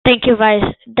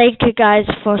thank you guys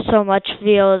for so much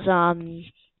views on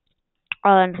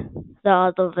the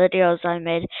other videos I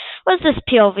made. What's this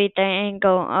POV thing?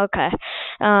 Go okay.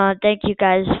 Thank you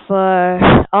guys for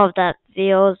all of that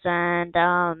views and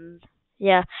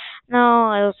yeah.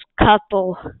 No, it was a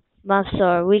couple months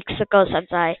or weeks ago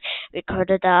since I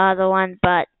recorded the other one,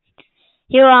 but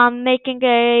here I'm making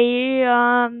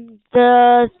a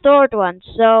the third one.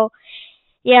 So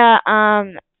yeah,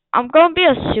 I'm gonna be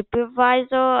a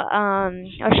supervisor, or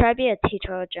should I be a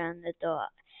teacher or janitor?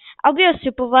 I'll be a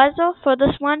supervisor for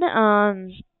this one.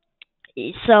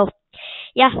 So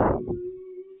yeah,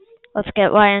 let's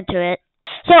get right into it.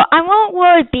 So I won't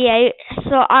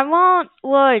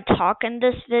really talk in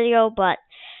this video, but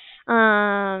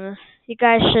um, you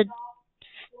guys should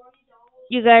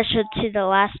see the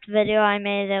last video I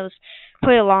made. It was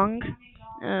pretty long.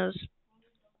 It was,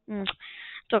 it's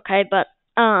okay, but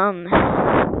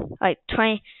like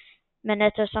 20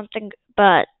 minutes or something.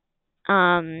 But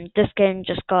this game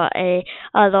just got a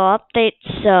other update,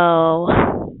 so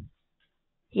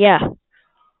yeah.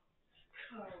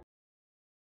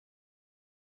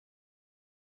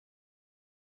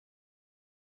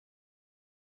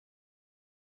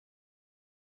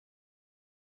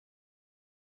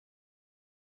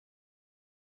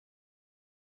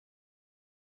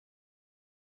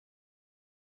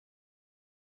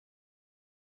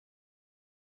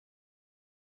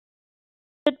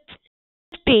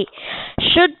 be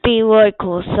should be really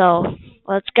cool. So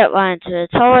let's get right into it.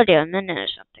 It's already a minute or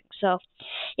something. So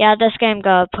yeah, this game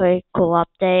got a pretty cool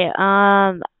update.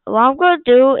 What I'm gonna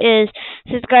do is,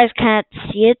 since you guys can't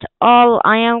see it all,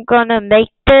 I am gonna make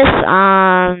this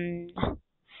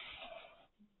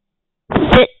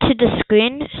fit to the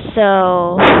screen.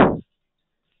 So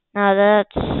now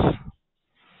that's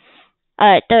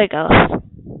alright. There we go.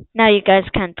 Now you guys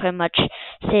can pretty much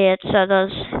see it.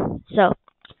 So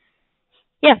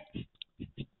yeah,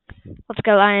 let's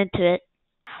go right into it.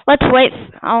 Let's wait.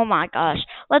 Oh my gosh.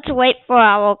 Let's wait for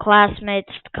our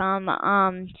classmates to come.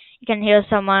 You can hear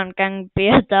someone getting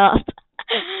beat up.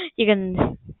 You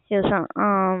can hear some.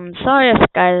 Sorry if you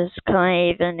guys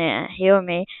couldn't even hear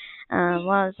me.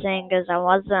 What I'm saying is I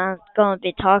wasn't going to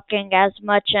be talking as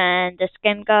much, and this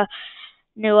game got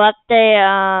new update.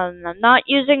 I'm not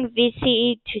using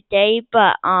VCE today,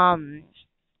 but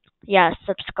yeah,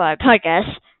 subscribe, I guess.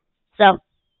 So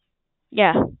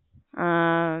yeah.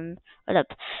 What up?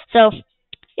 So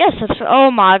yes, oh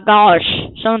my gosh,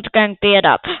 someone's getting beat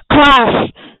up.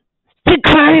 Class, be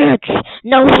quiet,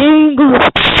 no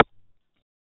English.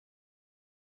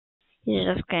 He's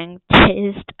just getting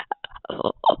tased.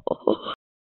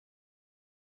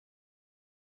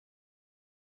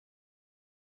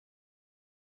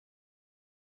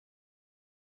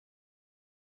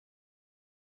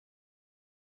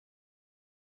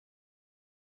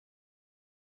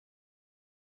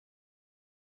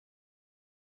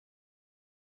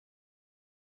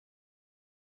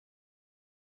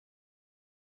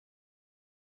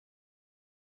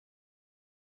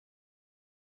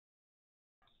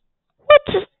 What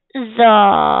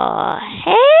the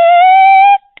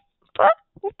heck?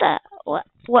 What the what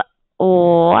what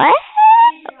what?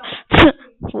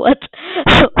 what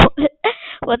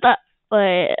what the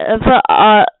wait?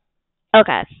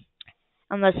 Okay.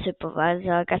 I'm a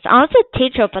supervisor, I guess. I'm a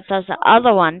teacher, but there's the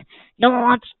other one. No one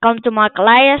wants to come to my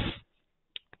class.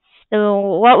 So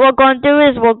what we're going to do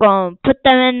is we're going to put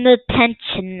them in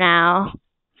detention now.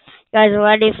 You guys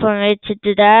ready for me to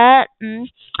do that?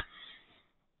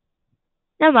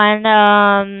 Never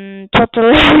mind.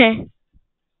 Totally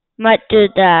might do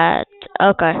that.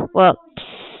 Okay. Well.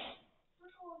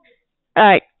 All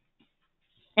right.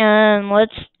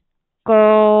 Let's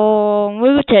go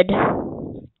muted.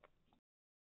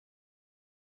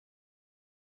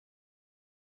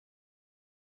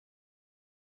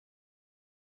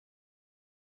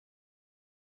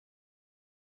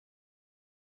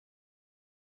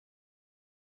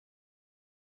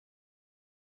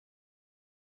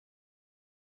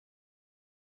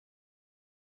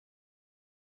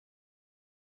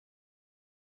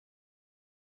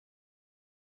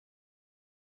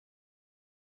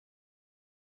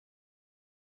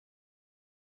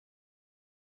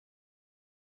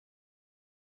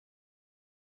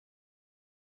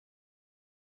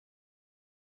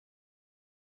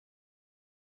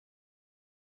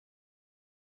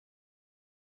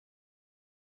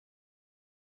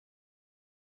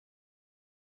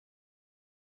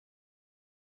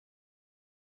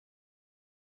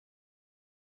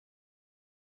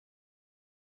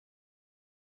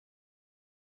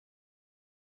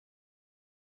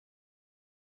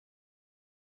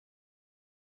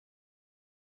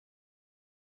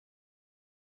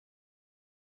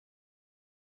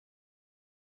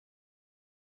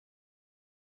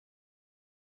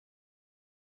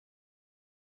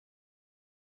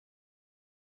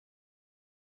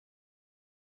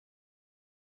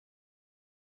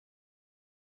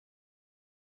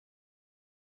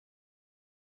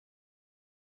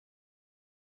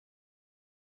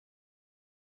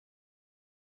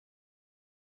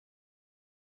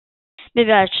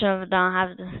 Maybe I should have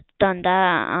done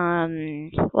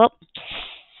that. Well,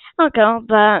 okay,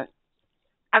 but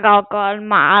I gotta go on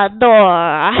my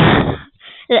door.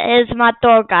 It's my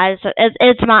door, guys.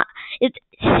 It's my it's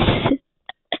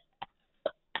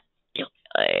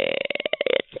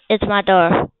it's my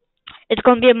door. It's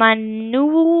gonna be my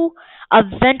new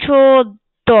eventual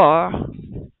door.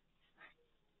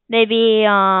 Maybe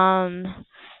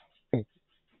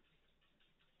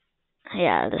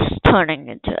yeah, this is turning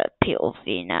into a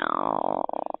POV now.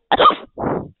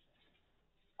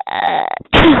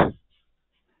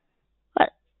 What?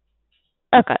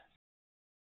 Okay.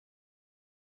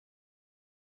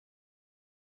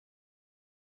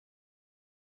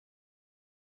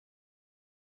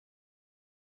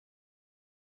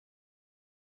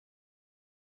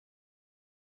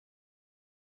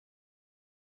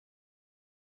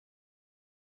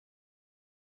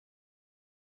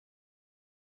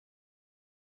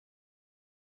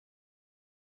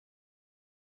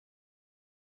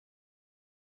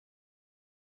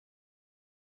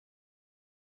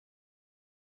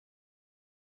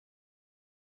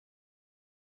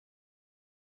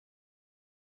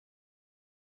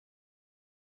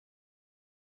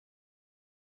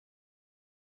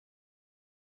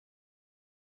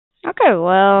 Okay,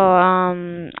 well,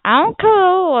 I don't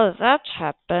know what that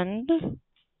happened,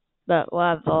 but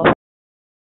whatever.